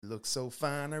Look so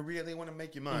fine, I really want to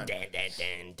make you mine.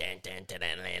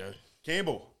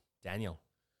 Campbell, Daniel.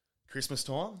 Christmas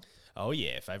time. Oh,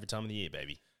 yeah. Favourite time of the year,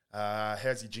 baby.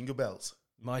 How's your jingle bells?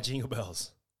 My jingle bells.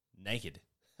 Naked.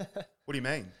 What do you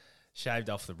mean?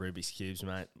 Shaved off the Rubik's Cubes,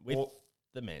 mate, with Well,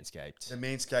 the Manscaped. the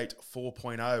Manscaped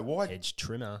 4.0. Why? Edge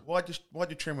trimmer. Why'd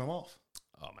you trim them off?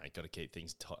 Oh, mate, got to keep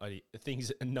things tidy.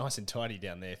 Things nice and tidy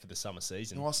down there for the summer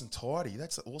season. Nice and tidy.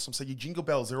 That's awesome. So your jingle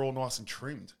bells, they're all nice and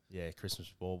trimmed. Yeah,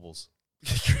 Christmas baubles.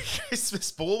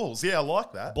 Christmas balls. Yeah, I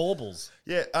like that. Baubles.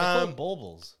 Yeah. They call them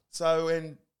baubles. So,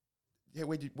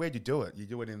 where'd you do it? You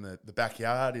do it in the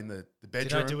backyard, in the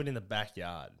bedroom? Did I do it in the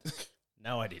backyard?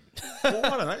 No, I didn't. Well,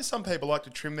 I don't know. Some people like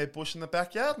to trim their bush in the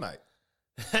backyard, mate.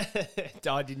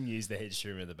 I didn't use the hedge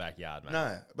trimmer in the backyard, mate.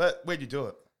 No, but where'd you do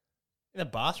it? In the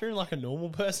bathroom like a normal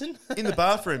person? In the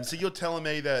bathroom. So you're telling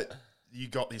me that you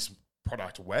got this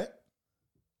product wet?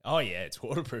 Oh, yeah, it's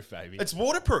waterproof, baby. It's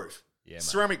waterproof. Yeah, mate.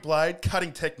 Ceramic blade,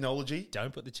 cutting technology.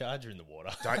 Don't put the charger in the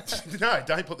water. Don't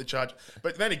put the charge.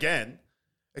 But then again,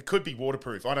 it could be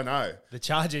waterproof. I don't know. The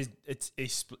charger, it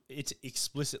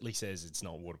explicitly says it's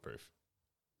not waterproof.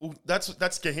 Well,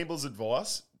 that's Campbell's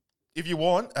advice. If you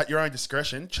want, at your own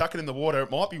discretion, chuck it in the water.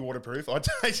 It might be waterproof. I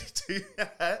don't do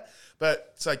that.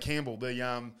 But so Campbell, the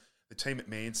team at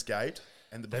Manscaped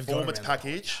and the They've Performance gone around the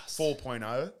Package podcast.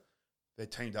 4.0, they're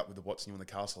teamed up with the What's New in the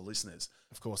Castle listeners.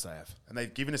 Of course they have. And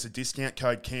they've given us a discount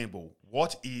code, Campbell.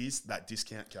 What is that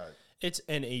discount code? It's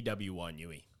NEWY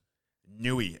Newy.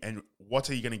 Newy. And what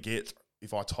are you going to get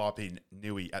if I type in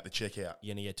Newy at the checkout?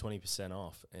 You're going to get 20%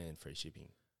 off and free shipping.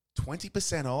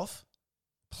 20% off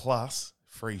plus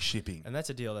free shipping. And that's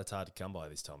a deal that's hard to come by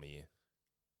this time of year.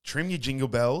 Trim your jingle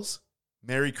bells.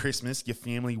 Merry Christmas. Your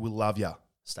family will love you.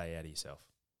 Stay out of yourself.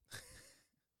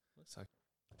 Looks like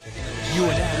You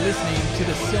are now listening to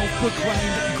the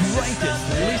self-proclaimed greatest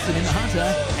listen in the Hunter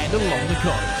and along the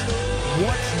coast.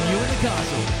 What's New in the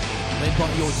Castle? Led by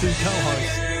your two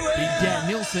co-hosts, Big Dan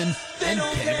Nilsson and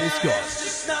Campbell Scott.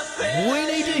 We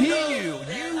need to hear you,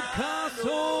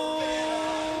 Newcastle!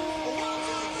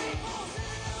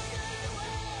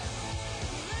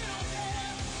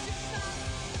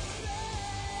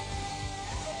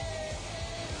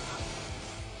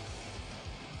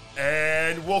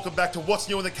 And welcome back to What's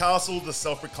New in the Castle, the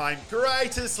self-proclaimed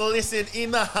greatest listen in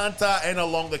the Hunter and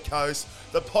along the coast,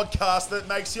 the podcast that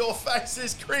makes your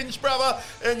faces cringe, brother,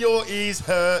 and your ears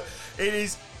hurt. It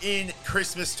is in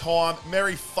Christmas time.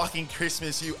 Merry fucking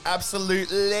Christmas, you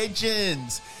absolute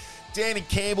legends. Dan and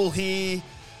Campbell here,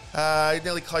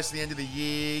 nearly close to the end of the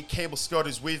year. Campbell Scott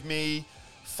is with me.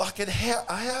 Fucking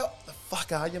how the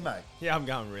fuck are you, mate? yeah, I'm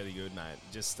going really good, mate.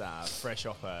 Just fresh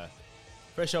off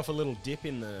a little dip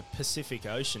in the Pacific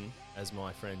Ocean, as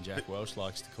my friend Jack Welsh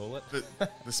likes to call it.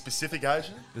 The specific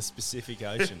Asian? The Pacific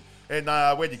Ocean. And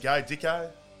where'd you go, Dicko?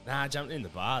 Nah, I jumped in the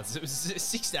baths. It was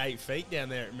 6 to 8 feet down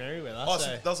there at Merriweather. Oh, so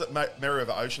so does it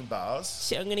Merriweather Ocean Bars?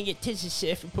 So I'm going to get Tessa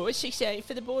Surf Report, 6 to 8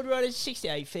 for the board riders, 6 to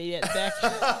 8 feet out the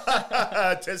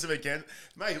back. Tessa again.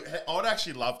 Mate, I'd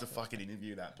actually love to fucking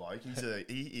interview that bloke.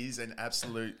 He is an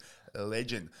absolute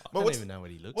legend. I don't even know what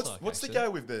he looks like. What's the actually.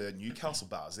 go with the Newcastle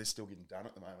bars? They're still getting done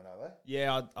at the moment, are they?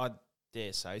 Yeah, I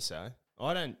dare say so.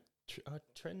 I don't. I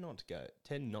tend not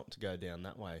to go down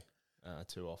that way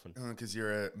too often. Because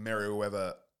you're a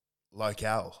Merriweather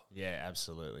locale. Yeah,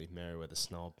 absolutely. Merriweather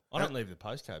snob. I don't leave the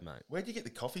postcode, mate. Where'd you get the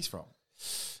coffees from?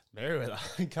 Merriweather,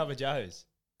 Cover Joe's.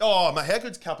 Oh, mate, how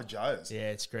good's Cup of Joe's?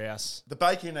 Yeah, it's grouse. The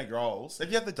bacon egg rolls. Have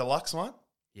you had the deluxe one?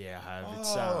 Yeah, I have.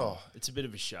 Oh. It's a bit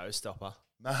of a showstopper.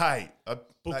 Mate,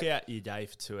 Book out your day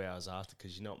for 2 hours after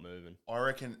because you're not moving. I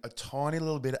reckon a tiny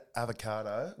little bit of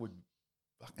avocado would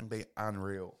fucking be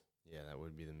unreal. Yeah, that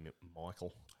would be the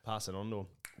Michael. Pass it on to him.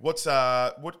 What's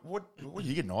what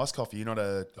you get? Nice coffee. You're not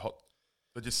a hot,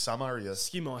 but just summer. You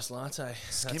Skim ice latte.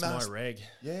 Skim That's ice- my reg.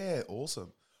 yeah,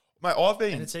 awesome, mate. I've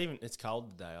been And it's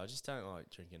cold today. I just don't like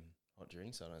drinking hot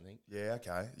drinks. I don't think. yeah,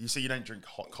 okay. You see, you don't drink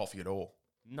hot coffee at all.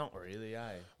 Not really, eh?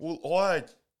 Well, I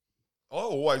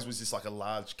always was just like a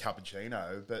large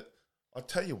cappuccino, but I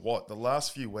tell you what, the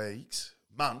last few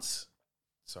months,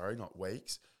 sorry, not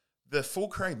weeks, the full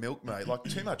cream milk, mate, like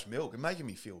too much milk, and making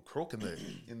me feel crook in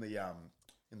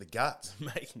the guts.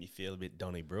 Making you feel a bit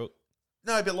Donnybrook.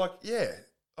 No, but like, yeah,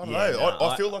 I don't Yeah, know. no,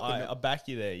 I feel like I back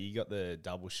you there. You got the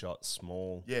double shot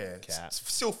small yeah, cap. it's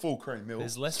still full cream milk.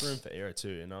 There's less room for error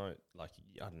too, and I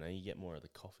don't know. You get more of the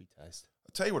coffee taste.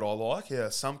 I'll tell you what I like. Yeah,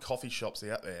 some coffee shops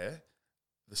out there.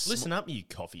 Listen up, you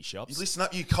coffee shops. You listen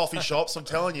up, you coffee shops. I'm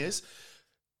telling you,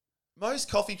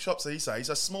 most coffee shops these days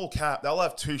are small cap. They'll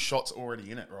have 2 shots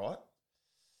already in it, right?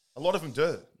 A lot of them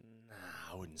do.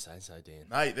 Nah, I wouldn't say so, Dan.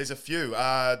 Mate, there's a few.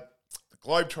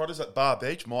 Globetrotters at Bar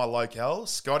Beach, my locale.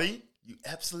 Scotty, you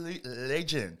absolute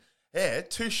legend. Yeah,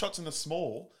 2 shots in the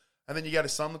small, and then you go to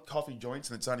some coffee joints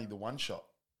and it's only the 1 shot.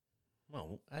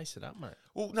 Well, ace it up, mate.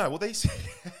 Well, these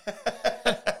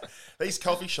these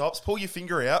coffee shops, pull your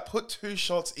finger out, put 2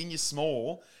 shots in your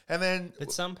small, and then...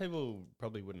 But some people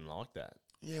probably wouldn't like that.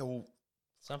 Yeah, well...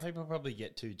 Some people probably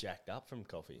get too jacked up from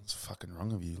coffee. What's fucking wrong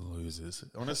with you losers?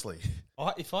 Honestly.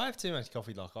 If I have too much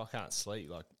coffee, like, I can't sleep,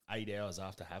 like, 8 hours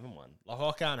after having one. Like,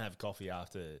 I can't have coffee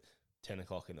after 10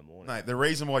 o'clock in the morning. Mate, the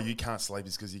reason why you can't sleep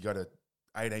is because you got a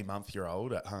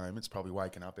 18-month-year-old at home. It's probably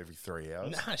waking up every 3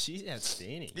 hours. Nah, she's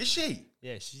outstanding. Is she?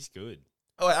 Yeah, she's good.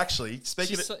 Oh, actually,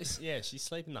 speaking of... She's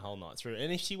sleeping the whole night through.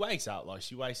 And if she wakes up, like,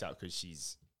 she wakes up because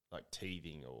she's, like,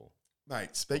 teething or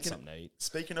Mate, something to eat.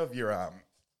 speaking of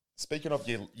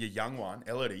your young one,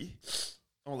 Elodie,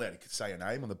 I'm allowed to say her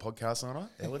name on the podcast, aren't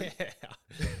I? Elodie?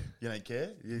 You don't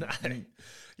care?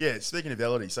 Yeah, speaking of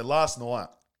Elodie, so last night,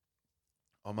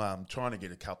 I'm trying to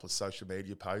get a couple of social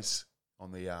media posts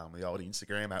on the old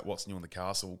Instagram at What's New in the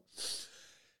Castle.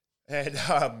 And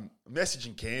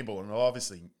messaging Campbell, and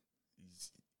obviously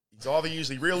he's either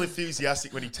usually real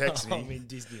enthusiastic when he texts me. I'm in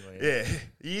Disneyland. Yeah,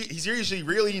 he's usually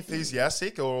really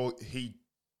enthusiastic, or he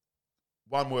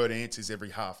one-word answers every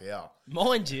half hour.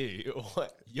 Mind you,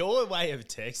 your way of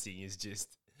texting is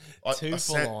just too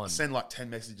full on. I send like 10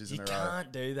 messages in a row. You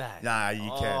can't do that. Nah, you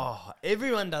can. Oh,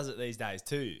 everyone does it these days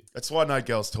too. That's why no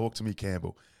girls talk to me,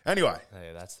 Campbell. Anyway.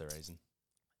 Yeah, that's the reason.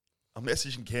 I'm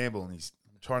messaging Campbell and he's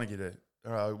trying to get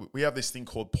we have this thing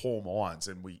called Poor Minds,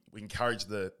 and we encourage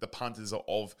the punters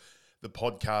of the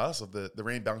podcast, of the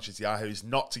rambunctious yahoos,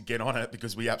 not to get on it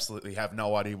because we absolutely have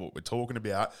no idea what we're talking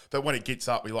about. But when it gets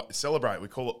up, we like to celebrate. We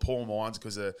call it Poor Minds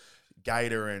because of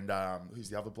Gator and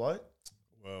who's the other bloke?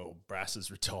 Well, Brass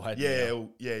is retired. Yeah, now.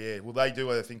 yeah. Well, they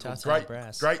do a thing called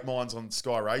Great Minds on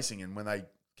Sky Racing, and when they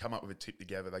come up with a tip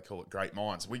together, they call it Great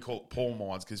Minds. We call it Poor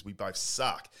Minds because we both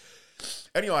suck.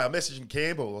 Anyway, I'm messaging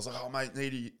Campbell. I was like, oh, mate,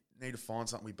 need to find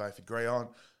something we both agree on.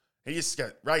 He just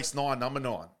goes, race 9, number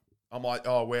 9. I'm like,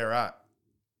 oh, where at?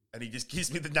 And he just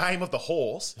gives me the name of the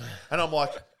horse. And I'm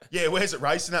like, yeah, where's it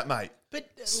racing at, mate? But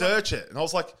search it. And I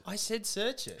was like, I said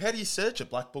search it. How do you search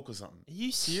it? Black Book or something? Are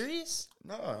you serious?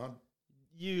 No.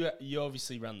 You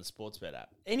obviously run the Sportsbet app.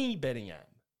 Any betting app,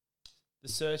 the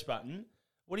search button,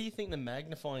 what do you think the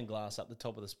magnifying glass up the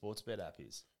top of the Sportsbet app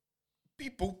is?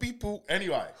 Beep, boop, beep, boop.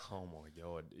 Anyway. Oh, my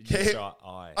God.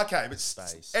 Okay, but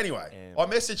space. Anyway, I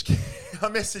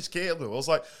messaged Campbell. I was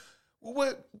like,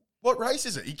 well, what race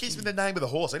is it? He gives me the name of the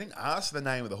horse. I didn't ask for the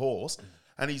name of the horse.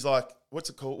 And he's like,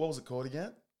 what's it called? What was it called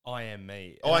again? I Am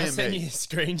Me. I sent you a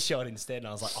screenshot instead, and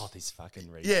I was like, oh, this fucking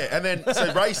reason. Yeah, and then,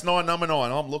 so race 9, number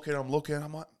 9. I'm looking. I'm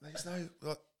like, there's no...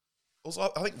 Like,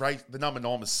 also, I think the number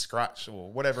 9 was scratch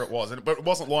or whatever it was, but it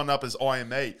wasn't lined up as I Am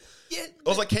Me. Yeah, I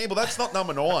was like, Campbell, that's not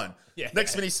number 9. Yeah.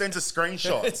 Next minute, he sends a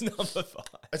screenshot. It's number 5.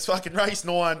 It's fucking race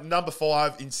 9, number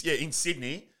 5 in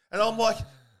Sydney. And I'm like,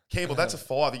 Campbell, that's a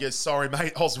 5. He goes, sorry,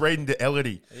 mate, I was reading to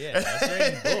Elodie. Yeah, I was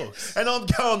reading books. And I'm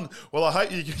going, well, I hope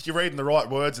you're reading the right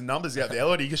words and numbers out to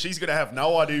Elodie because she's going to have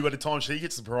no idea by the time she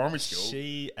gets to primary school.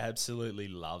 She absolutely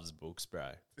loves books,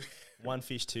 bro. 1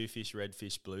 fish, 2 fish, red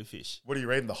fish, blue fish. What are you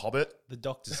reading, The Hobbit? The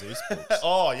Dr. Zeus books.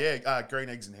 Oh, yeah, Green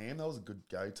Eggs and Ham. That was a good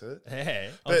go-to. Yeah,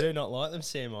 But I do not like them,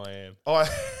 Sam, I am.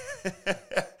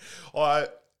 I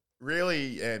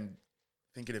really am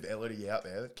thinking of Elodie out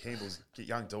there, Campbell's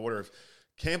young daughter. If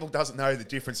Campbell doesn't know the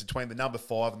difference between the number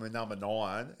 5 and the number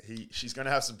 9, she's going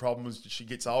to have some problems as she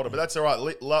gets older. But that's all right.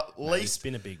 At least it's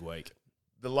been a big week.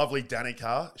 The lovely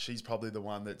Danica, she's probably the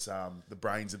one that's the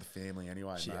brains of the family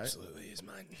anyway, She mate. absolutely is,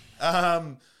 mate.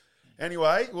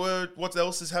 Anyway, what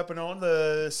else has happened on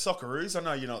the Socceroos? I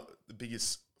know you're not the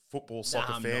biggest football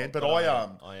soccer fan, but I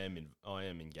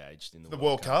am engaged in the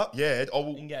World Cup. Yeah,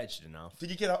 Engaged enough. Did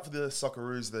you get up for the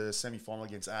Socceroos, the semi-final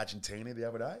against Argentina the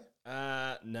other day?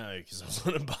 No, because I was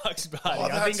on a Bucks party. Oh,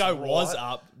 I think I was right.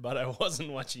 up, but I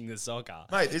wasn't watching the soccer.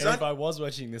 Mate, if I was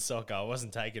watching the soccer, I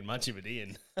wasn't taking much of it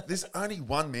in. There's only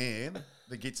one man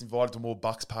that gets invited to more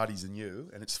Bucks parties than you,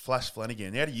 and it's Flash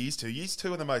Flanagan. How do you used to? You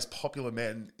two are the most popular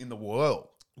men in the world.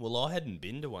 Well, I hadn't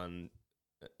been to one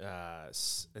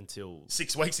until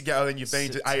 6 weeks ago, and you've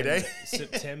been to 18.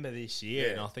 September this year,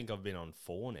 Yeah. and I think I've been on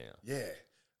 4 now. Yeah.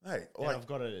 Mate, And I've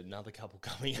got another couple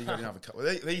coming you up. got another couple.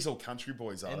 These all country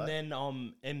boys, are And they? then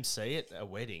I'm MC at a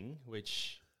wedding,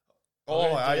 which...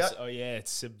 Oh, are ya? Oh, yeah,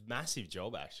 it's a massive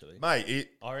job, actually. Mate,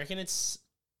 I reckon it's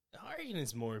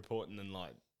more important than,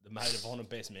 like, the Maid of Honour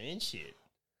Best Man shit.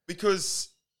 because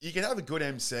you can have a good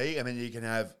MC and then you can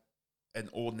have an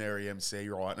ordinary MC,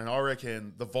 right? And I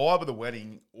reckon the vibe of the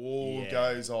wedding all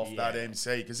goes off that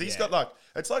MC because he's got like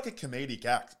it's like a comedic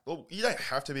act. Well, you don't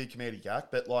have to be a comedic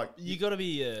act, but like You got to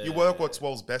be you work what's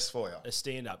best for you. a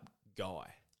stand-up guy.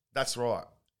 That's right.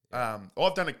 I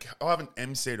haven't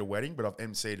MC'd a wedding, but I've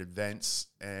MC'd events,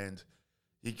 and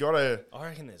you got to. I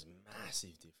reckon there's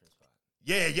massive difference, but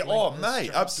Yeah. Like, Oh, the mate,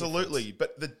 straight absolutely.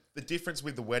 But the difference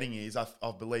with the wedding is, I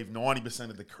believe 90%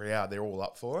 of the crowd, they're all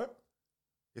up for it.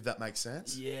 If that makes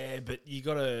sense. yeah, but you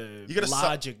got a got a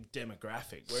larger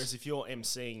demographic. Whereas if you're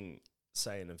emceeing,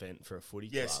 say, an event for a footy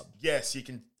club, Yes, you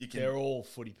can. they're all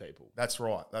footy people. That's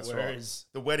right. That's Whereas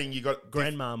right. The wedding, you got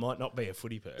Grandma might not be a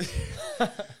footy person.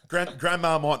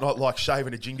 grandma might not like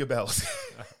shaving a jingle bells.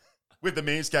 With the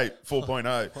Manscaped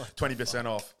 4.0, 20%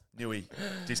 off. Newy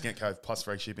discount code plus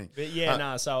free shipping. But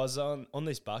yeah, so I was on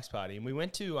this Bucks party and we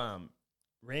went to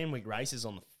Randwick races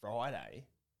on the Friday,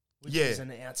 which was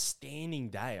an outstanding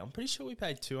day. I'm pretty sure we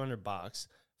paid $200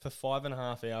 for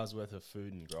 5.5 hours worth of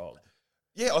food and grog.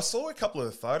 Yeah, I saw a couple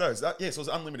of photos. So it was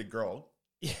unlimited grog.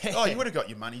 Yeah. Oh, you would have got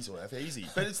your money's worth easy.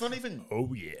 But it's not even.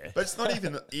 Oh yeah. But it's not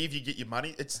even if you get your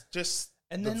money. It's just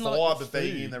And the then vibe like, of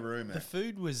being in the room. The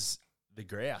food was the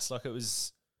grouse. Like it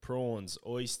was prawns,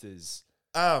 oysters,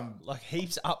 like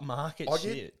heaps upmarket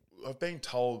shit. I've been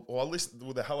told, I listened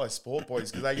with the Hello Sport boys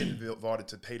because they get invited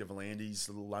to Peter Valandy's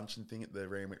little luncheon thing at the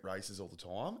Randwick races all the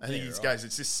time. And he goes,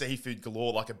 it's just seafood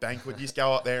galore, like a banquet. You just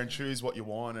go up there and choose what you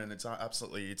want, and it's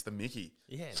it's the Mickey.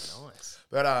 Yeah, nice.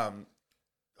 But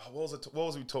what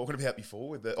was we talking about before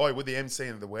with the MC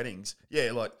and the weddings?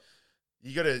 Yeah, like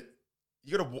you gotta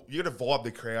vibe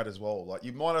the crowd as well. Like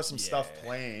you might have some stuff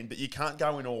planned, but you can't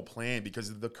go in all planned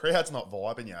because the crowd's not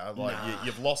vibing you. Like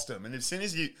you've lost them, and as soon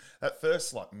as that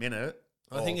first like minute,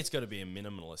 I think it's got to be a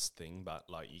minimalist thing, but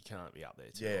like you can't be up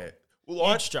there too long.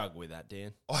 Well, I'd struggle with that,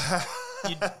 Dan.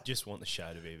 You'd just want the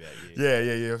show to be about you.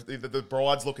 Yeah. The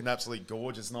bride's looking absolutely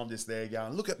gorgeous, and I'm just there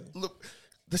going, look,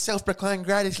 the self-proclaimed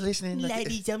greatest listening.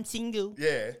 Ladies, I'm single.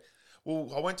 Yeah.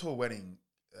 Well, I went to a wedding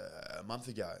a month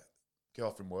ago.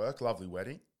 Girl from work, lovely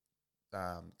wedding.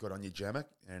 Good on you, Gemma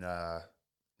and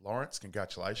Lawrence.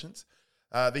 Congratulations.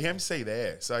 The MC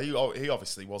there, so he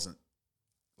obviously wasn't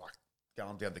like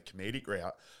going down the comedic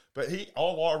route, but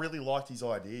I really liked his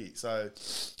idea. So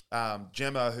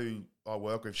Gemma, who I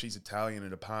work with, she's Italian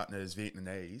and her partner is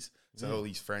Vietnamese. So all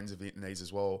his friends are Vietnamese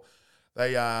as well.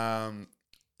 They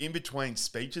in between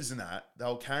speeches and that, they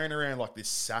were carrying around like this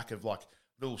sack of like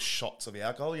little shots of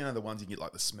alcohol, you know, the ones you get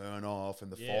like the Smirnoff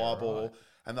and the Fireball, right.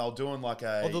 And they were doing like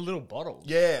the little bottles.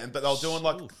 Yeah, but they were doing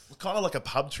like kind of like a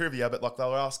pub trivia, but like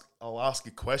I'll ask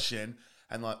a question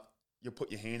and like you'll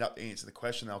put your hand up to answer the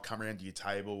question, they'll come around to your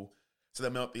table. So they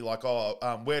might be like,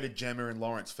 where did Gemma and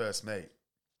Lawrence first meet?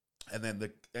 And then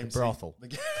the MC, brothel.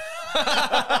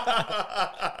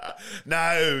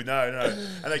 No.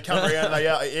 And they come around and they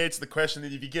answer the question,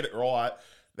 and if you get it right,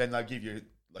 then they'll give you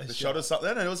like the shot or something,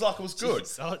 and it was good.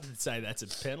 Jeez, I didn't say that's a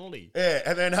penalty. Yeah,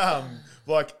 and then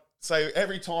so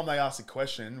every time they ask a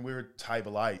question, we were at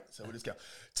table 8, so we just go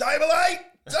table 8,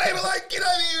 get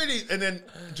over here, and then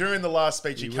during the last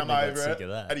speech, he come over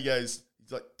and he's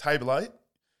like table 8.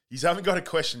 You haven't got a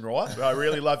question right, but I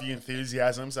really love your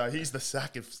enthusiasm. So here's the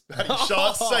sack of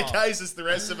shots. So cases the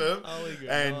rest of them,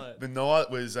 and the night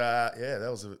was that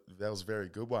was a very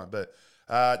good one, but.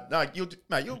 No,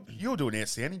 you'll do an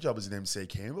outstanding job as an MC,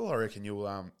 Campbell. I reckon you'll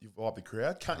vibe the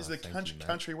crowd. Is it a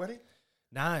country wedding?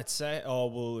 No, it's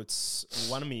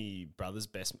one of my brother's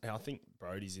best. I think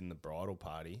Brody's in the bridal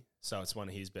party, so it's one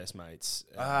of his best mates.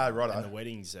 Right. And the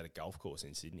wedding's at a golf course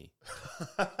in Sydney.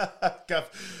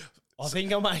 I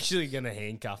think I'm actually going to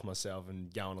handcuff myself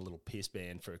and go on a little piss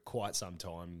ban for quite some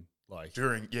time. Like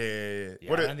during, yeah.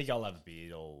 I don't think I'll have a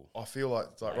beard all. I feel like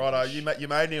it's like righto. You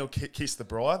made Neil kiss the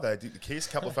bride. They did the kiss.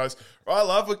 Couple of photos. Right,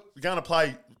 love. We're going to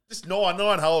play just nine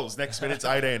holes. Next minute's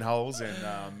 18 holes,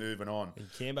 and moving on.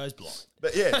 And Cambo's blind.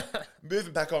 But yeah,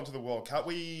 moving back onto the World Cup,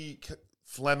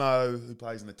 Flemo, who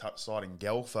plays in the touch side in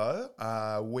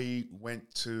Gelfo, we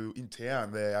went to in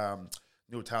town. They're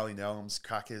New Italian Elms,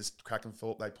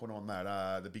 Krakenthorpe, they put on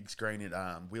that the big screen at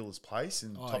Wheeler's Place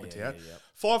in top of town.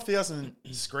 5,000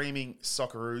 screaming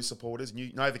Socceroos supporters.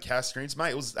 You know the cast screens, mate.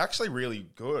 It was actually really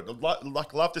good.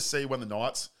 I'd love to see when the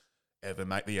Knights ever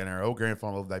make the NRL Grand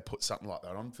Final, they put something like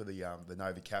that on for the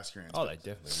Nova cast screens. Oh, they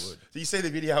definitely would. Do you see the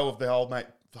video of the old mate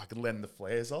fucking letting the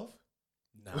flares off?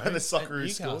 No. When the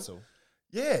Socceroos scored?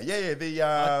 Yeah.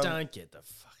 I don't get the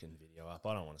fucking video up.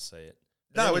 I don't want to see it.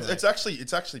 No, anyway,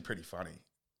 it's actually pretty funny.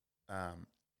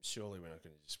 Surely we're not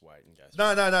going to just wait and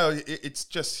go. No. It's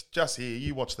just here.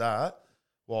 You watch that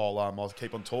while I'll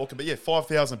keep on talking. But yeah,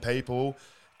 5,000 people,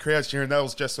 crowds cheering. That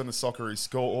was just on the Socceroos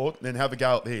scoreboard. Then have a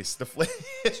go at this. The flare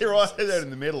right there in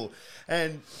the middle.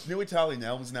 And New Italian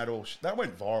albums and that all. That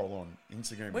went viral on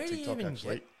Instagram Where and do you TikTok, even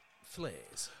actually. get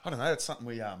flares? I don't know. That's something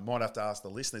we might have to ask the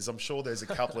listeners. I'm sure there's a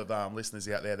couple of listeners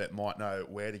out there that might know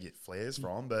where to get flares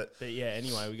from. But But yeah,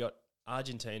 anyway, we got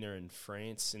Argentina and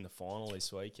France in the final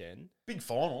this weekend. big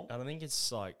final. And I think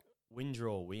it's like win,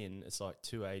 draw, win. It's like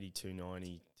 280,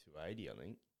 290, 280, I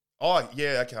think. Oh,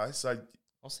 yeah, okay. So I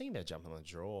was thinking about jumping on the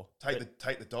draw. take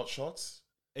But the dot shots.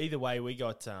 either way, we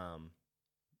got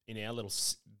in our little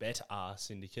Bet R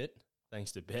syndicate,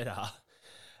 thanks to Bet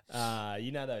R.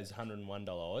 You know those $101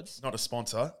 odds? Not a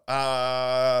sponsor. You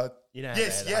know how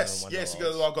Yes, they had yes, $101 yes.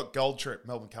 odds? I've got Gold Trip,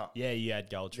 Melbourne Cup. Yeah, you had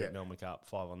Gold Trip, Yeah. Melbourne Cup,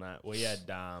 5 on that. We had,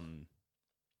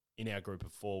 in our group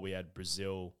of 4, we had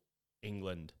Brazil,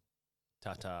 England,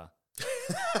 Tata.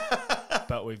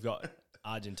 But we've got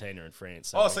Argentina and France.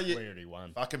 So, So we already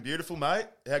won. Fucking beautiful, mate.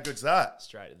 How good's that?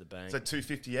 Straight to the bank. So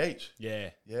 $250 each. Yeah.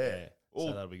 Yeah. So Oh.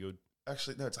 that'll be good.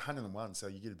 Actually, no, it's 101, so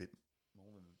you get a bit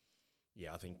more than.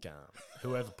 Yeah, I think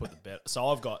whoever put the bet. So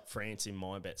I've got France in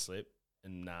my bet slip.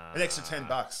 And An extra $10.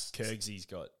 Kirgsy's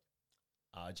got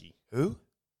RG. Who?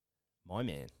 My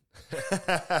man.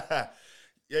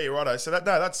 Yeah, you're righto. So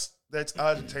that's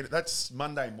Argentina. That's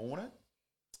Monday morning,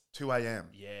 2 a.m.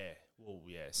 Yeah. Well,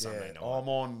 yeah, Sunday night. I'm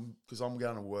on because I'm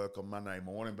going to work on Monday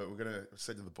morning, but we're gonna I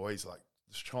said to the boys like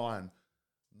just try and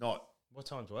not. What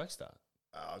time's work start?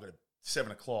 I got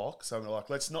 7 o'clock, so we're like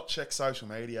let's not check social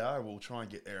media. We'll try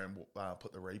and get there and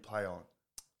put the replay on.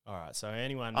 All right. So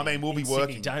anyone, I mean, we'll in be Sydney,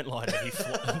 working. Don't light any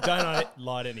don't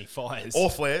light any fires Or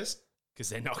flares. because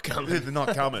they're not coming. They're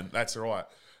not coming. That's right.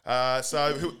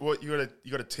 So what you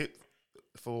got a tip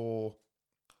for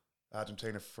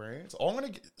Argentina, France?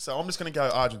 I'm just gonna go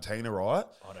Argentina, right?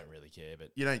 I don't really care,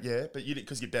 but You don't, yeah, but you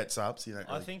because you bet subs, you don't.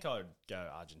 I Really. think I'd go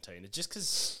Argentina just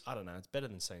because I don't know. It's better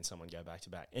than seeing someone go back to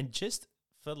back. And just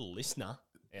for the listener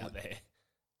out there,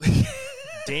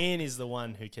 Dan is the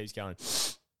one who keeps going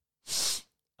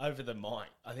over the mic.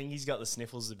 I think he's got the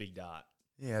sniffles, the big dart.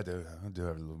 Yeah, I do. I do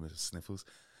have a little bit of sniffles.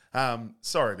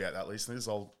 Sorry about that, listeners.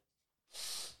 I'll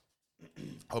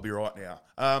be right now.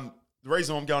 The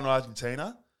reason I'm going to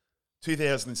Argentina,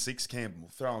 2006 Campbell,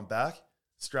 throwing back.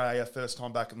 Australia, first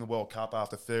time back in the World Cup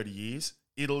after 30 years.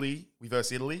 Italy, we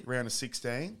versus Italy, round of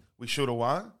 16. We should have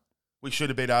won. We should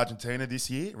have beat Argentina this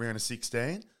year, round of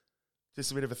 16.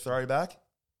 Just a bit of a throwback.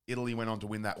 Italy went on to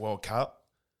win that World Cup.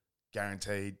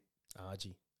 Guaranteed.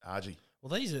 Argy.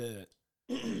 Well, these are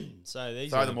so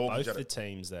these Throw are them all both together. the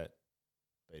teams that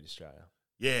beat Australia.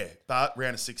 Yeah, but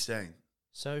round of 16.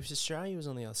 So if Australia was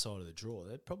on the other side of the draw,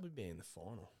 they'd probably be in the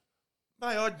final.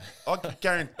 Mate, I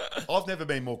guarantee I've never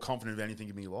been more confident of anything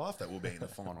in my life that we'll be in the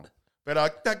final.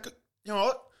 But you know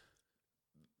what?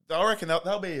 I reckon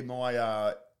they'll be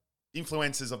my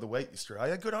influencers of the week,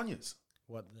 Australia. Good on yous.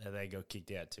 What they got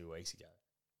kicked out 2 weeks ago.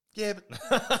 Yeah,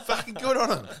 but fucking good on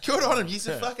him. Good on him. He's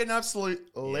a fucking absolute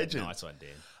legend. Yeah, nice one,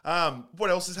 Dan. What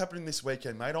else is happening this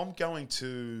weekend, mate? I'm going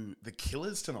to the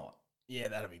Killers tonight. Yeah,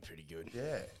 that'll be pretty good.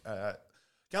 Yeah.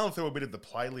 Going through a bit of the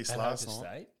playlist At last Hope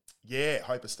night. Estate? Yeah,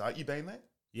 Hope Estate. You been there?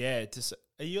 Yeah.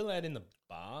 Are you allowed in the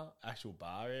actual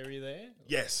bar area there?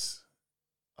 Yes,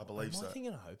 I believe Am so. I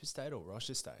thinking of Hope Estate or Roche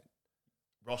Estate?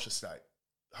 Roche Estate.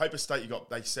 Hope Estate,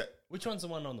 they set. Which one's the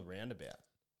one on the roundabout?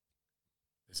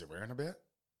 Is it roundabout?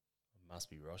 Must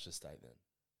be Roche Estate then.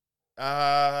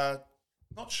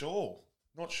 Not sure.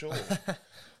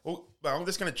 well, I'm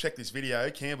just going to check this video.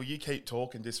 Campbell, you keep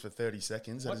talking just for 30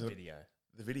 seconds. What That is video?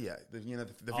 The video. The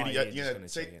video. Yeah, just gonna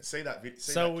See, check it. see that video.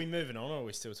 So are we moving on or are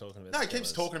we still talking about No, the he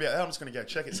keeps Killers? talking about that. I'm just going to go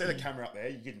check it. See the camera up there.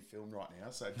 You're getting filmed right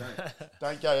now. So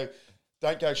don't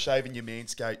go shaving your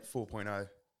Manscaped 4.0.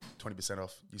 20%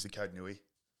 off. Use the code NUI.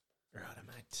 Right,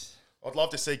 mate. I'd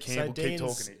love to see Campbell keep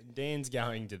talking. Dan's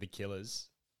going to the Killers.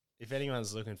 If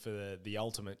anyone's looking for the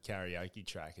ultimate karaoke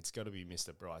track, it's got to be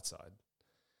Mr. Brightside.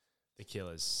 The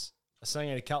Killers. I sang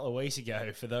it a couple of weeks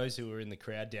ago for those who were in the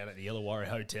crowd down at the Illawarra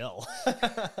Hotel.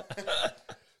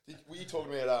 Were you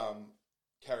talking about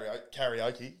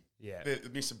karaoke? Yeah. The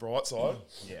Mr. Brightside?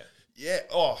 Yeah. Yeah.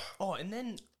 Oh, Oh, and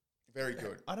then very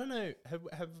good. I don't know.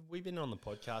 Have we been on the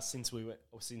podcast since we went,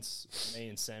 or since me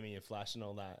and Sammy and Flash and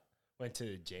all that went to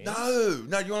the jam?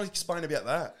 No. You want to explain about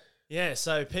that? Yeah.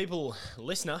 So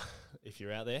listener, if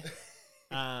you're out there,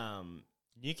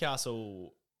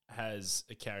 Newcastle has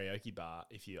a karaoke bar.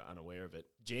 If you're unaware of it,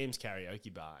 Jam's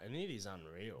Karaoke Bar, and it is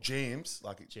unreal. Jams.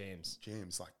 Jams.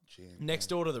 Next Next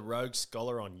door to the Rogue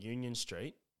Scholar on Union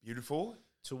Street, Beautiful.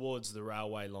 towards the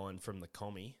railway line from the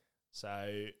commie.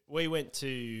 So we went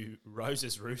to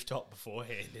Rose's rooftop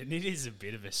beforehand, and it is a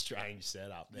bit of a strange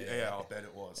setup there. Yeah, I bet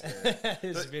it was. Yeah.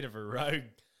 It's a bit of a rogue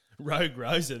Rogue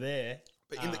Rosa there.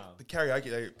 But in the karaoke,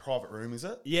 the private room, is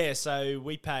it? Yeah, so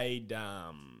we paid,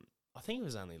 I think it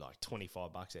was only like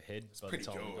 $25 a head by the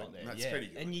time we got there. That's pretty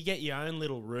good. And you get your own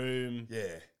little room,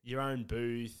 Yeah. your own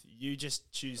booth. You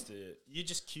just cue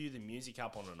the music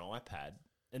up on an iPad.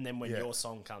 And then when your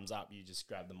song comes up, you just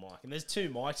grab the mic. And there's 2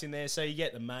 mics in there, so you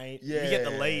get the main, you get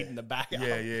the lead and the backup.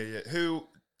 Yeah. Who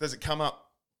does it come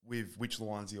up with? Which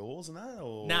line's yours and that?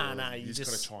 Or No, you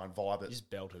just got to try and vibe it. Just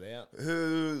belt it out.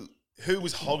 Who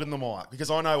was hogging the mic?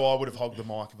 Because I know I would have hogged the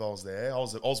mic if I was there. I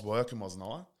was working, wasn't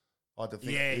I? I had to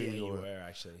think. Yeah, you were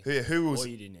actually. Who was? Or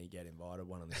you didn't get invited.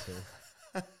 One of the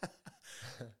two.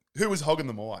 Who was hogging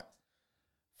the mic?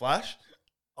 Flash.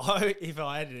 If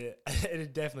I had it,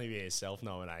 it'd definitely be a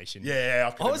self-nomination.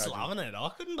 Yeah, I was loving it. I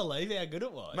couldn't believe how good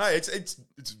it was. Mate,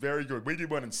 it's very good. We did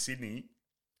one in Sydney,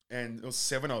 and it was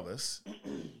 7 of us.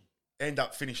 End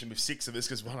up finishing with 6 of us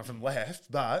because one of them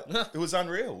left, but it was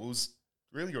unreal. It was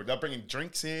really good. They're bringing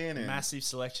drinks in. And massive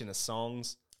selection of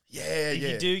songs. Yeah, If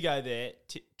you do go there,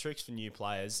 tricks for new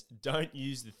players, don't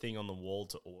use the thing on the wall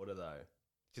to order though.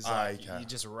 Because you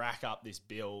just rack up this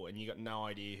bill and you got no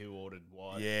idea who ordered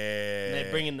what. Yeah. And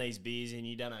they're bringing these beers in,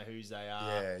 you don't know whose they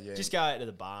are. Yeah. Just go out to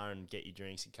the bar and get your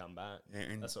drinks and come back. Yeah,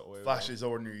 and that's what we're Flash is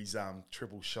ordering his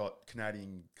triple shot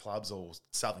Canadian clubs or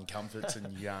Southern Comforts,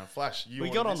 and Flash, we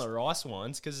got on the rice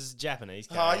wines because it's a Japanese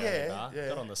bar.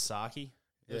 Got on the sake.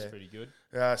 It was pretty good.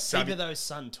 Heap of those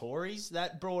Suntories.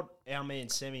 That brought our man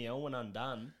Sammy Elwin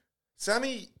undone.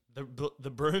 Sammy... The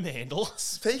broom handle.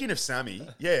 Speaking of Sammy,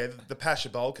 the Pasha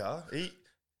Bolka,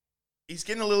 he's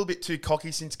getting a little bit too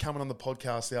cocky since coming on the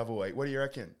podcast the other week. What do you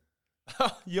reckon?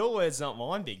 Your words, not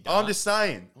mine, big dog. I'm just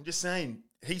saying.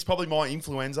 He's probably my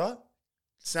influencer.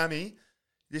 Sammy,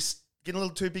 just getting a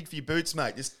little too big for your boots,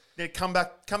 mate. Just come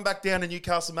back down to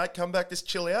Newcastle, mate. Come back, just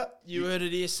chill out. You heard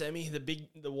it here, Sammy.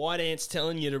 The white ant's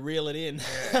telling you to reel it in.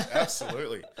 Yeah,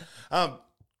 absolutely.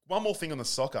 One more thing on the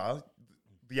soccer.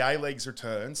 The A-League's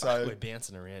return. So we're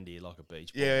bouncing around here like a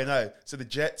beach ball. Yeah, no. So the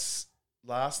Jets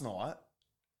last night,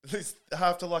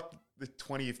 after like the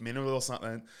 20th minute or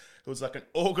something, it was like an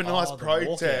organised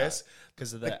protest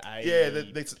because of the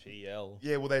APL.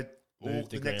 Yeah, well, they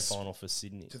moved the grand final for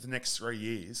Sydney to the next 3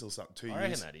 years or something. 2 years. I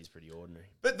reckon that is pretty ordinary.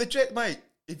 But the Jet, mate,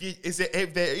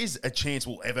 if there is a chance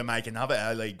we'll ever make another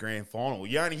A-League grand final,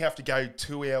 you only have to go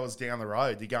 2 hours down the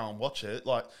road to go and watch it.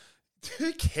 Like,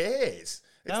 who cares?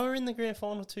 They were in the grand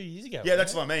final 2 years ago. Yeah,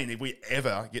 that's what I mean. If we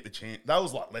ever get the chance, that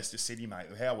was like Leicester City, mate.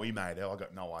 How we made it, I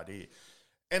got no idea.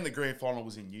 And the grand final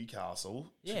was in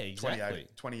Newcastle. Yeah, exactly.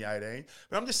 2018.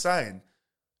 But I'm just saying,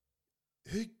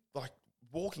 who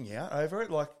walking out over it?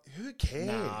 Like, who cares?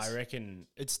 Nah, I reckon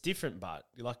it's different, but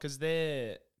because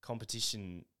their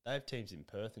competition, they have teams in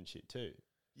Perth and shit too.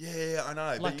 Yeah, I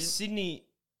know. Like Sydney.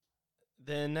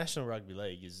 The National Rugby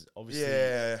League is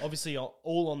obviously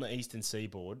all on the eastern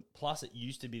seaboard. Plus, it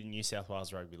used to be the New South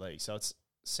Wales Rugby League, so it's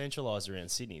centralised around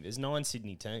Sydney. There's 9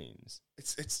 Sydney teams.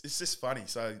 It's just funny.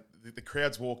 So the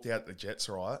crowds walked out the Jets,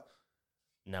 right?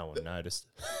 No one noticed.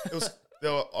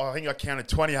 I think I counted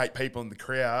 28 people in the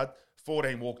crowd.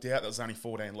 14 walked out. There was only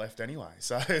 14 left anyway.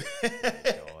 So,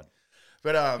 God.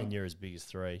 But and you're as big as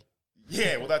 3.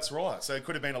 Yeah, well, that's right. So it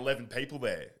could have been 11 people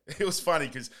there. It was funny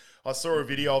because I saw a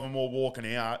video of them all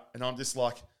walking out, and I'm just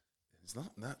like, there's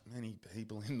not that many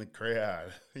people in the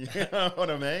crowd. You know what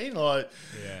I mean? Like,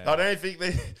 I don't think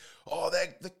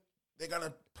they're going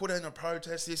to put in a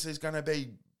protest. This is going to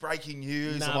be breaking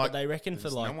news. No, but they reckon for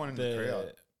like no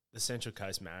the Central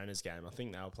Coast Mariners game, I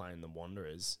think they were playing the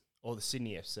Wanderers or the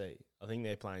Sydney FC. I think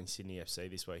they're playing Sydney FC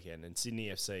this weekend, and Sydney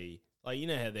FC, like, you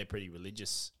know how they're pretty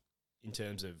religious in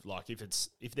terms of like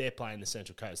if they're playing the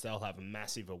Central Coast, they'll have a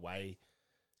massive away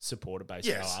supporter base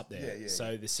go up there.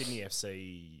 So the Sydney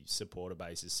FC supporter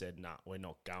base has said, nah, we're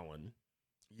not going.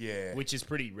 Yeah. Which is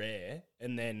pretty rare.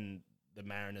 And then the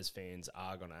Mariners fans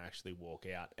are going to actually walk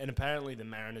out. And apparently the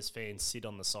Mariners fans sit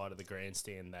on the side of the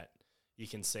grandstand that you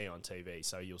can see on TV.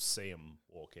 So you'll see them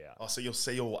walk out. Oh, so you'll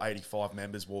see all 85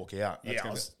 members walk out.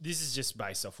 That's this is just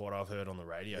based off what I've heard on the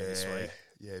radio this week.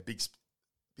 Yeah,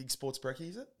 Big Sports Brekkie,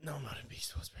 is it? No, I'm not a Big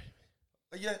Sports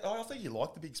Brekkie. Yeah, I think you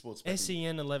like the Big Sports Brekkie.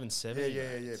 SEN 1170.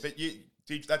 Yeah. But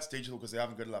that's digital because they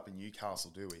haven't got it up in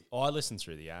Newcastle, do we? Oh, I listen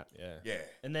through the app, Yeah.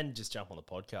 And then just jump on the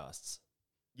podcasts.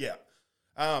 Yeah.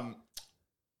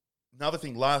 Another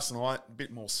thing last night, a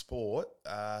bit more sport.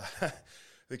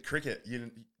 The cricket, the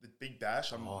Big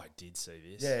Bash. I did see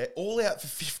this. Yeah, all out for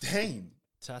 15.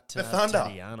 The Thunder.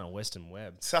 Tatiana Western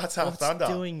Webb. What's Thunder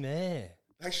doing there?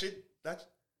 Actually, that's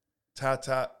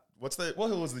what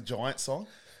was the Giant song?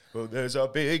 Well, there's a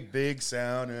big, big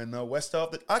sound in the west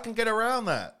of the... I can get around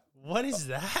that. What is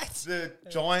that? The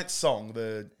Giants song,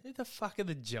 Who the fuck are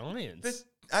the Giants?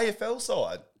 the AFL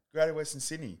side, Greater Western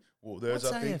Sydney. Well, there's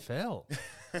What's I think. AFL?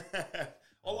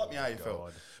 I like my AFL.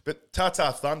 God. But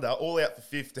Tata Thunder, all out for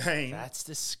 15. That's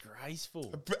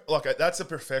disgraceful. Like, that's a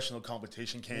professional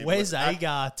competition camp. Wes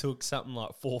Agar took something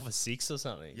like 4 for 6 or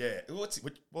something. Yeah.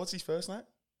 What's his first name?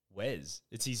 Wes.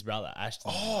 It's his brother,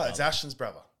 Ashton. Oh, it's Ashton's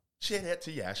brother. Shout out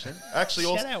to you, Ashton. Actually,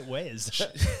 Shout also, out Wes.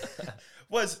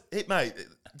 mate,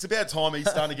 it's about time he's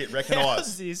starting to get How's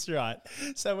recognised. this, right?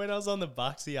 So when I was on the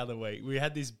Bucks the other week, we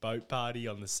had this boat party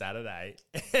on the Saturday.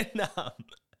 And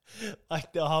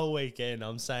like the whole weekend,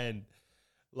 I'm saying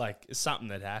like something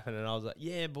that happened. And I was like,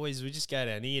 yeah, boys, we just go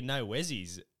down here, no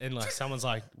Wezzies. And like someone's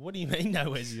like, what do you mean no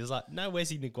Wezzies? I was like, no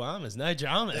Wezzy Niguamas, no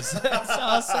dramas. So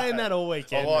I was saying that all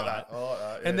weekend. I like right? that. I like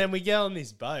that. And then we get on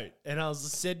this boat. And I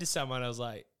said to someone, I was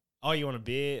like, oh, you want a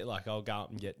beer? Like, I'll go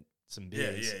up and get some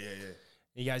beers. Yeah.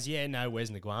 He goes, yeah, no, Wes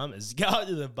Niguamas. Go up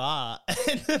to the bar,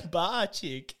 and the bar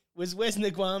chick was Wes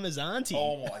Niguama's auntie.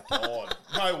 Oh, my God.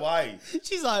 No way.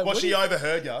 She's like, Well, what she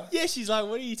overheard you. yeah, she's like,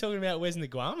 what are you talking about Wes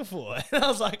Niguama for? And I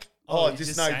was like, Oh, he's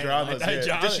just no saying, dramas. like, no Yeah.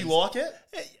 dramas. Did she like it?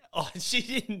 Oh, she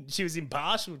didn't. She was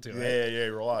impartial to it. Yeah,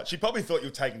 right. She probably thought you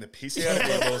were taking the piss out of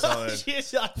her or something. She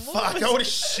was like, what Fuck, was I would have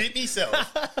shit myself.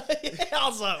 yeah, I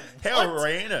was like, How what?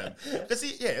 random. Because,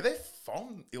 they're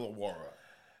from Illawarra.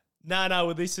 No,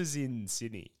 well, this was in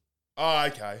Sydney. Oh,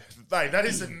 okay. Mate, that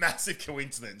is a massive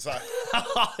coincidence. Like,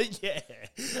 Oh, yeah.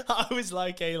 I was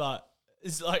low-key like,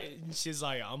 it's like, she's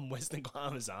like, I'm Wes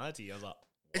Niguama's auntie. I was like,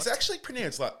 it's actually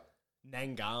pronounced like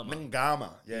Nangama.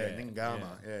 Ningama. Yeah, Yeah, Ningama.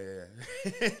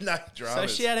 Yeah. No So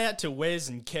dramas. shout out to Wes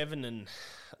and Kevin, and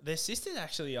their sister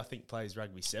actually, I think, plays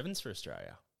rugby sevens for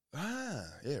Australia.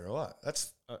 Yeah, right.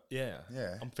 That's Yeah.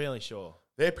 Yeah. I'm fairly sure.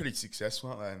 They're pretty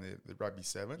successful, aren't they, in the rugby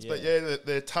sevens? Yeah. But yeah,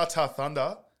 the Tata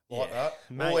Thunder, like that.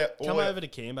 Mate, all come out. over to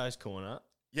Cambo's Corner.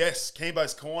 Yes,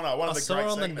 Kimbo's Corner, one of I the saw great her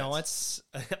on segments.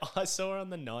 the nights. I saw her on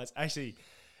the nights. Actually,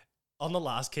 on the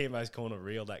last Cambo's Corner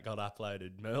reel that got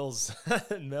uploaded,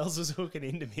 Merles was hooking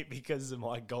into me because of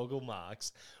my goggle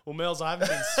marks. Well, Merles, I haven't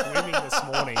been swimming this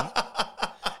morning.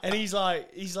 And he's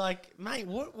like, mate,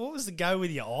 what was the go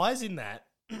with your eyes in that?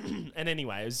 And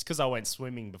anyway, it was because I went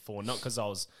swimming before, not because I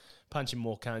was punching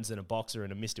more cones than a boxer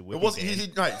and a Mr. Whippy. It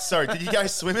wasn't. Mate, sorry. Did you go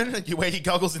swimming? Did you wear your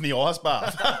goggles in the ice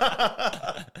bath?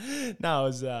 No, it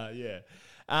was yeah.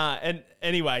 And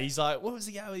anyway, he's like, what was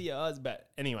the go with your eyes? But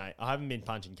anyway, I haven't been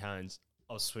punching cones.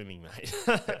 I was swimming, mate.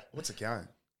 What's it going?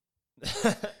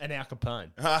 An Al Capone.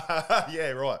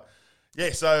 Yeah, right.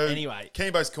 Yeah. So Anyway.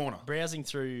 Kimbo's Corner. Browsing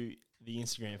through the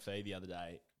Instagram feed the other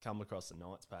day, come across the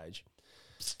Knights page.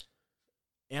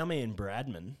 Our man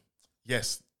Bradman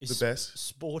Yes, is the best.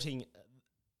 sporting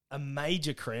a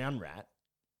major crown rat.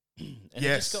 And it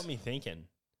Yes. just got me thinking,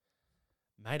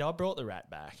 mate, I brought the rat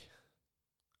back.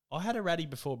 I had a ratty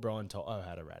before Brian Toto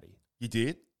had a ratty. You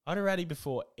did? I had a ratty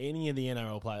before any of the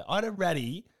NRL players. I had a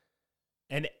ratty,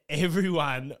 and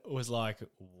everyone was like,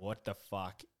 what the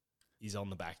fuck is on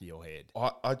the back of your head?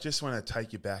 I just want to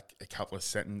take you back a couple of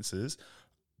sentences.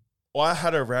 I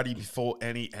had a ratty before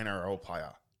any NRL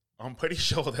player. I'm pretty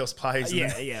sure there was players.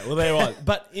 Yeah. Well, there was.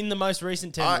 But in the most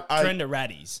recent trend of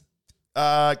ratties.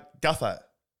 Gutho.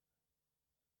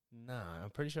 No, I'm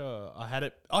pretty sure I had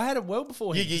it. I had it well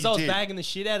before him Yeah, you because I was did. bagging the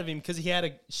shit out of him because he had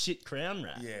a shit crown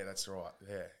rat. Yeah, that's right.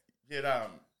 Yeah.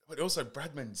 But also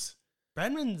Bradman's.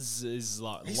 Bradman's is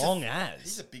like He's long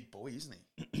He's as. a big boy, isn't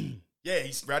he? Yeah,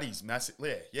 he's ratty's massive.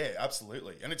 Yeah,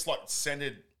 absolutely. And it's like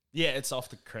centered. Yeah, it's off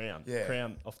the crown. Yeah.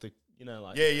 Crown off the,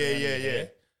 like. Yeah. crown in your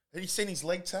hair. Have you seen his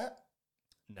leg tap?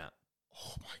 No.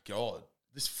 Oh my god,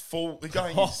 the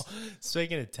guy Oh, is.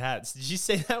 speaking of tats, did you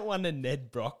see that one to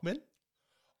Ned Brockman?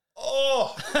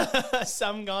 Oh,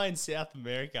 Some guy in South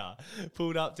America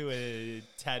pulled up to a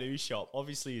tattoo shop,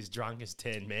 obviously as drunk as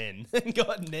 10 men, and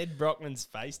got Ned Brockman's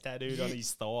face tattooed on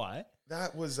his thigh.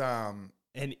 that was And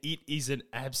it is an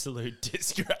absolute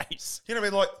disgrace. You know what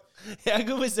I mean? Like, How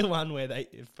good was the one where they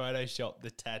photoshopped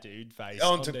the tattooed face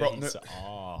Onto onto Brockman. his...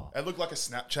 Oh. it looked like a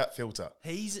Snapchat filter.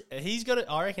 He's got it.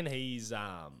 I reckon he's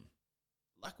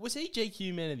like, was he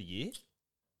GQ Man of the Year?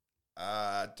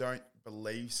 Don't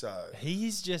believe so.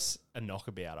 He's just a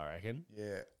knockabout, I reckon.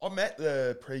 Yeah, I met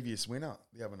the previous winner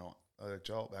the other night.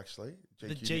 Joel, actually. The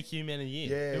GQ Man of the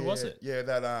Year. Yeah, Who was it? Yeah,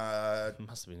 that.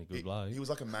 Must have been a good bloke. He was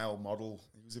like a male model.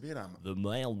 He was a bit The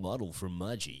male model from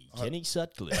Mudgee, Kenny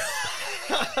Sutcliffe.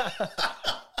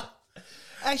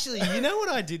 Actually, you know what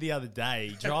I did the other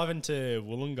day? Driving to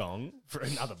Wollongong for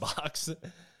another bucks.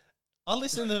 I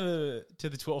listened to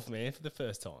the 12th Man for the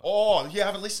first time. Oh, you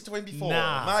haven't listened to him before,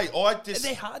 Nah. mate. I just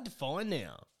They're hard to find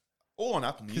now. all on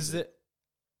Apple Because Music.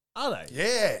 Are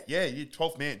they? Yeah, you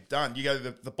 12th man, done. You go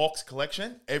to the box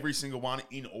collection, every single one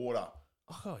in order.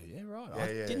 Oh, yeah, right. Yeah, I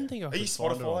didn't think I Are could you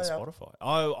find it on Spotify?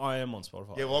 Spotify. I am on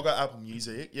Spotify. Yeah, well, I got Apple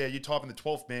Music. Yeah, you type in the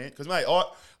 12th man. Because, mate, I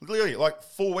literally, like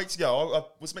 4 weeks ago, I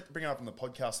was meant to bring it up on the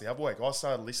podcast the other week. I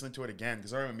started listening to it again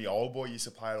because I remember my old boy used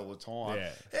to play it all the time. Yeah.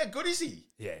 How good is he?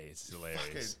 Yeah, it's hilarious.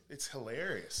 Fucking, it's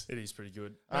hilarious. It is pretty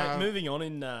good. Mate, moving on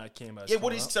in Cambo's Yeah,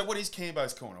 corner. what is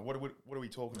Cambo's Corner? What are we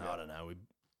talking I about? don't know.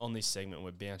 On this segment,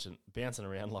 we're bouncing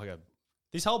around like a...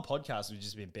 This whole podcast, we've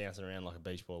just been bouncing around like a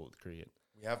beach ball with cricket.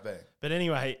 We have been. But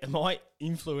anyway, my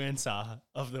influencer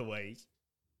of the week,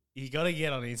 you got to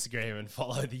get on Instagram and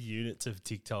follow the Units of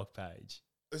TikTok page.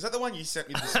 Is that the one you sent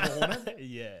me this morning?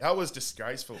 Yeah. That was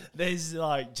disgraceful. There's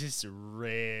like just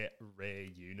rare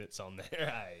units on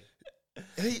there,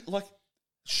 eh?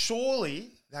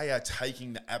 Surely they are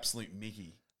taking the absolute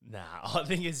mickey. Nah, I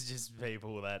think it's just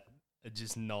people that are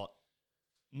just not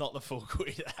the full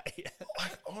quid, eh?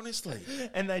 Like, honestly.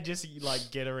 And they just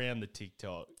like get around the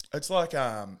TikTok. It's like,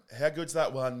 how good's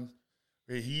that one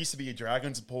where he used to be a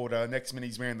Dragon supporter, next minute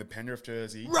he's wearing the Penrith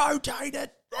jersey. Rotate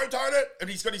it! And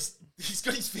he's got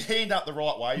his hand up the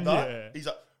right way, but Yeah. he's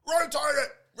like,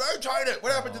 rotate it.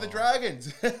 What happened to the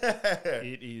Dragons?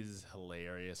 It is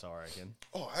hilarious, I reckon.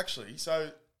 Oh, actually, so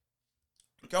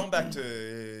going back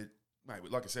to, mate,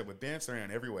 like I said, we're bouncing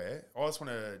around everywhere. I just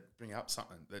want to bring up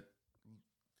something that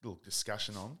little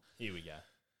discussion on. Here we go.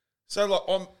 So, like,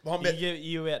 I'm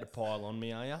You about to pile on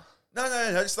me, are you? No,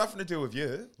 it's nothing to do with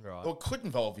you. Right. Well, it could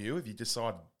involve you if you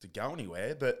decide to go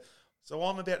anywhere. But so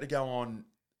I'm about to go on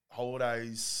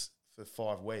holidays for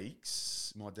 5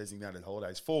 weeks. My designated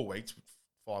holidays, 4 weeks,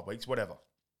 5 weeks, whatever.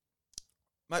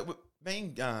 Mate,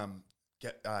 me and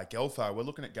Gelfo, we're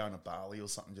looking at going to Bali or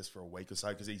something just for a week or so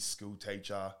because he's school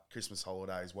teacher, Christmas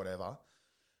holidays, whatever.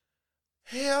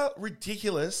 How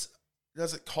ridiculous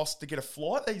does it cost to get a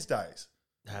flight these days?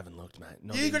 I haven't looked, mate.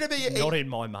 Not in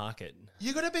my market.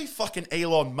 You got to be fucking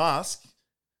Elon Musk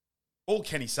or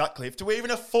Kenny Sutcliffe to even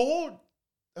afford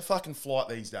a fucking flight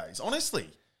these days. Honestly,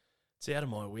 It's out of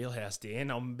my wheelhouse,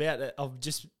 Dan. I've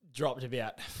just dropped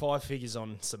about 5 figures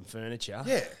on some furniture.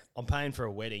 Yeah. I'm paying for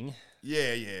a wedding.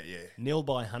 yeah. Nil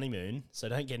by honeymoon, so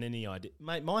don't get any idea.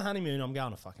 Mate, my honeymoon, I'm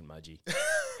going to fucking Mudgee.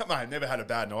 Mate, never had a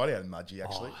bad night out in Mudgee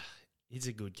actually. Oh, it's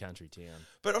a good country town.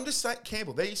 But I'm just saying,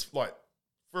 Campbell, these like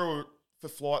for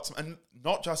flights and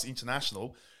not just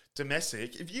international,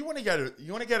 domestic. If you want to go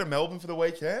to Melbourne for the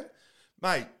weekend,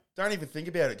 mate, don't even think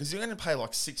about it because you're going to pay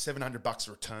like $600-700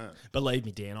 a return. Believe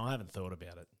me, Dan, I haven't thought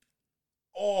about it.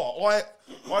 Oh, we're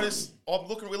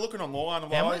looking online.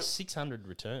 How much? 600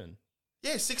 return?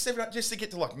 Yeah, $600-700 just to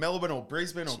get to like Melbourne or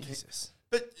Brisbane or Jesus.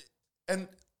 and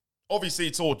obviously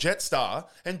it's all Jetstar,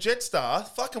 and Jetstar,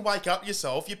 fucking wake up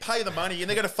yourself. You pay the money, and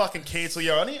they're gonna fucking cancel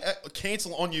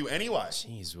on you anyway.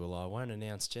 Jeez, well, I won't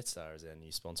announce Jetstar as our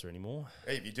new sponsor anymore.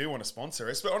 Hey, if you do want to sponsor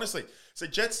us, but honestly, so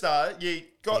Jetstar, you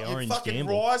Orange fucking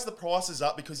gamble. rise the prices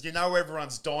up because you know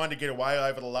everyone's dying to get away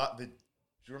over the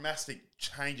dramatic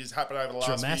changes happen over the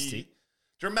last few years.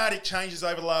 Dramatic changes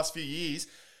over the last few years.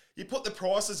 You put the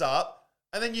prices up.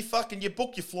 And then you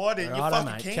book your flight in, you Righto, fucking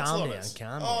mate. cancel Calm on down, us.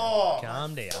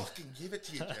 calm down. Fucking give it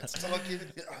to you, Jetstar. Give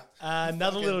it.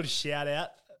 Another little shout out,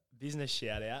 business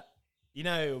shout out. You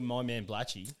know my man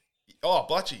Blatchy. Oh,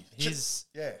 Blatchy.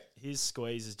 His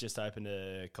Squeeze has just opened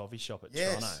a coffee shop at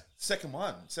Yes.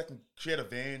 Toronto. Second, she had a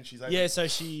van. She's opened. Yeah, so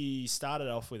she started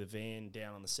off with a van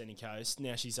down on the Sunny Coast.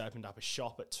 Now she's opened up a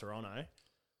shop at Toronto.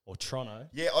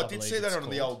 Yeah, I did believe see that it's on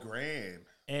the called. old gram.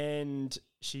 And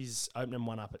she's opening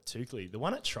one up at Toukley. The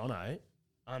one at Toronto,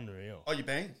 unreal. Oh, you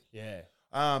been? Yeah.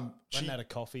 She, Went out a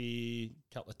coffee,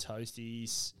 couple of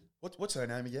toasties. what's her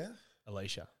name again?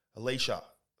 Alicia.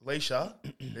 Alicia,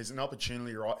 there's an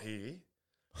opportunity right here.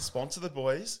 Sponsor the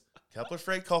boys. Couple of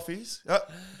free coffees.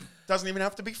 Doesn't even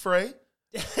have to be free.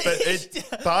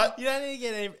 But You don't need to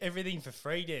get everything for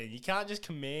free, Dan. You can't just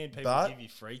command people But to give you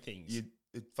free things. you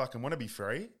fucking want to be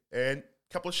free. And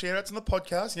a couple of shout outs on the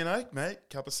podcast, mate.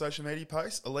 Couple of social media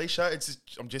posts. Alicia,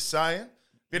 I'm just saying.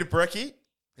 Bit of brekkie.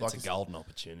 It's a golden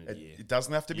opportunity. It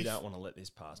doesn't have to You be. don't want to let this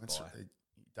pass by. It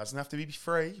doesn't have to be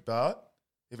free, but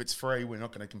if it's free, we're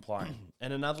not going to complain.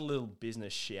 And another little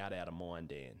business shout out of mine,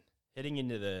 Dan. Heading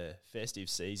into the festive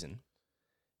season,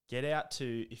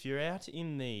 if you're out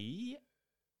in the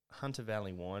Hunter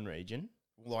Valley wine region.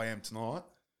 Well, I am tonight.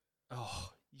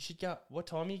 Oh, you should go. What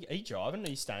time are you driving? Are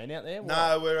you staying out there?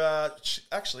 No, we're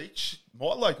actually my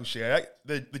local shout out,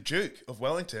 the Duke of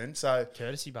Wellington. So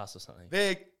Courtesy bus or something.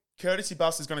 their courtesy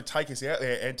bus is going to take us out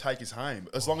there and take us home,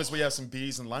 as long as we have some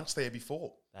beers and lunch there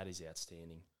before. That is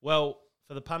outstanding. Well,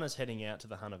 for the punters heading out to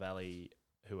the Hunter Valley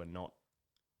who are not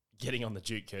getting on the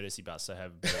Duke courtesy bus, so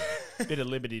have a bit of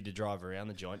liberty to drive around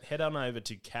the joint. Head on over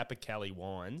to Capercaillie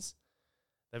Wines.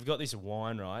 They've got this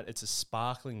wine, right? It's a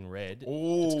sparkling red.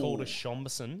 Ooh. It's called a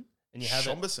Schomberson. And you have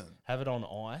it on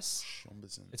ice.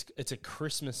 Schomberson. It's a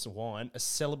Christmas wine, a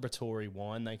celebratory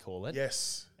wine, they call it.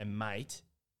 Yes. And mate,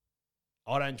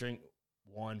 I don't drink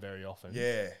wine very often.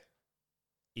 Yeah.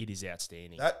 It is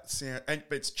outstanding. But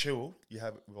it's chill. You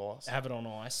have it with ice. Have it on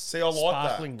ice. See, I like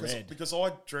sparkling that. red. Because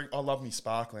I love me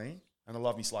sparkling. And I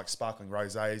love me like sparkling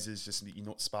rosés is just you're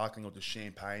not sparkling or just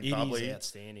champagne. It bubbly. is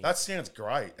outstanding. That sounds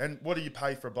great. And what do you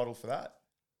pay for a bottle for that?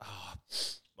 Oh,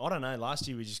 I don't know. Last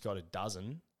year we just got a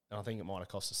dozen, and I think it might have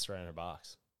cost us $300.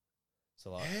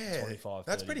 So like 25,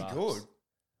 that's 30 pretty bucks. good.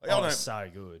 Oh, it's so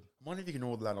good. I wonder if you can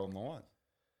order that online.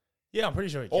 Yeah, I'm pretty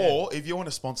sure you can. Or if you want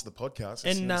to sponsor the podcast, just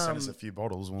And, send us a few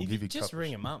bottles and we'll give you just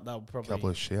ring them up. They'll probably a couple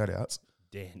of shout outs.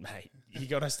 Dan, mate, you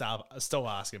got to stop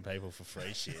asking people for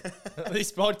free shit.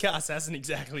 This podcast hasn't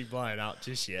exactly blown up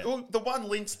just yet. Well, the one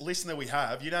listener we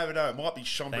have, you never know, it might be Thanks,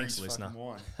 Schombury's listener. fucking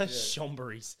wine. Yeah.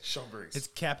 Schombury's. Schombury's. It's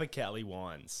Capercaillie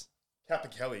Wines.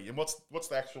 Capercaillie. And what's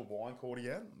the actual wine called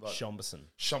again? Like, Schomberson.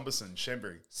 Schombercin.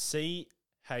 CHAMBOURCIN.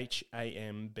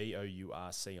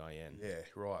 Yeah,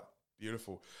 right.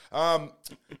 Beautiful.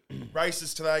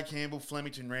 Races today, Campbell,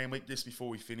 Flemington, Randwick. Just before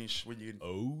we finish, will you?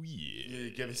 Oh yeah.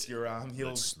 You give us your hills.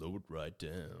 Let's slow it right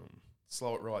down.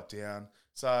 Slow it right down.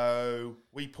 So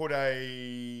we put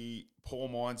a Paul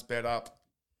Mines bet up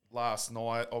last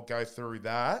night. I'll go through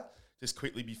that just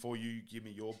quickly before you give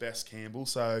me your best, Campbell.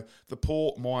 So the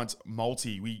Paul Mines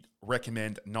multi, we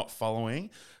recommend not following.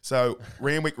 So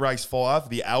Randwick race 5,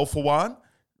 the Alpha one.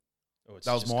 Oh, it's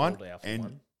That was just mine. called Alpha And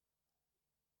One.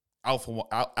 Alpha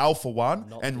one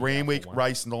Not and the Randwick Alpha one.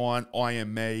 race 9, I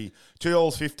am me.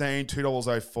 $2.15,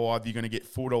 $2.05. You're going to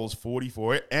get $4.40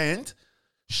 for it. And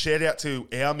shout out to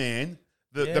our man,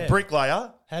 the Yeah.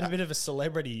 bricklayer. Had a bit of a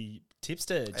celebrity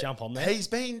tipster jump on there. He's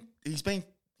been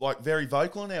like very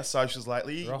vocal on our socials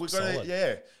lately. Rock We're solid.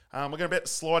 going to about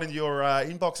to slide into your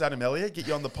inbox, Adam Elliott, get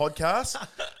you on the podcast.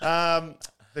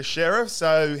 The sheriff,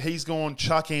 so he's gone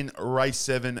chuck in race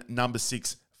 7, number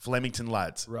 6, Flemington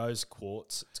lads, Rose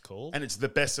Quartz, it's called. and it's the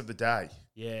best of the day.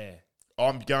 Yeah.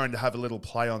 I'm going to have a little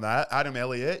play on that. Adam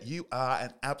Elliott, you are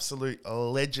an absolute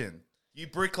legend. You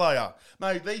bricklayer.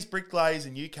 Mate, these bricklayers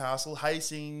in Newcastle,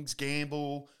 Hastings,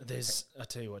 Gamble. I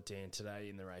tell you what, Dan, today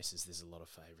in the races, there's a lot of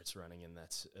favourites running, and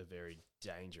that's a very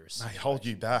dangerous. Mate, hold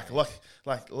you back.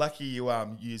 Lucky you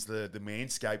use the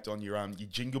Manscaped on your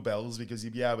jingle bells because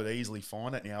you'll be able to easily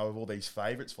find it now with all these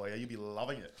favourites for you. You'll be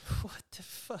loving it. What the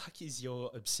fuck is your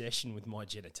obsession with my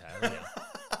genitalia?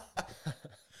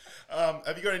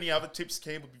 Have you got any other tips,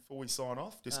 Campbell, before we sign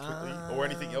off, just quickly? Or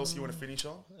anything else you want to finish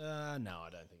on? No, I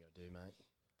don't think I do, mate.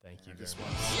 Thank you Just very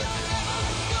 1 much. second.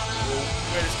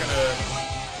 We're just going to...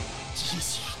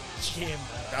 Jeez, jam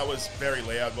that. That was very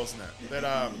loud, wasn't it?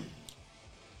 But,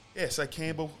 yeah, so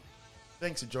Campbell,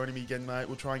 thanks for joining me again, mate.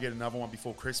 We'll try and get another one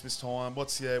before Christmas time. What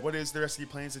is the rest of your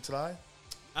plans for today?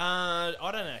 I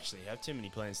don't actually have too many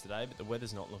plans today, but the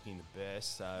weather's not looking the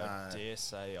best, so I dare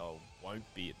say I won't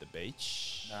be at the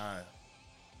beach.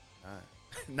 No.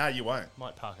 No, you won't.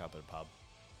 Might park up at a pub.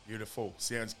 Beautiful.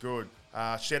 Sounds good.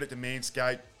 Shout out to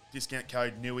Manscaped. Discount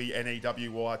code NEWY,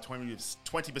 NEWY,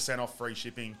 20% off free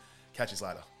shipping. Catch us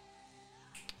later.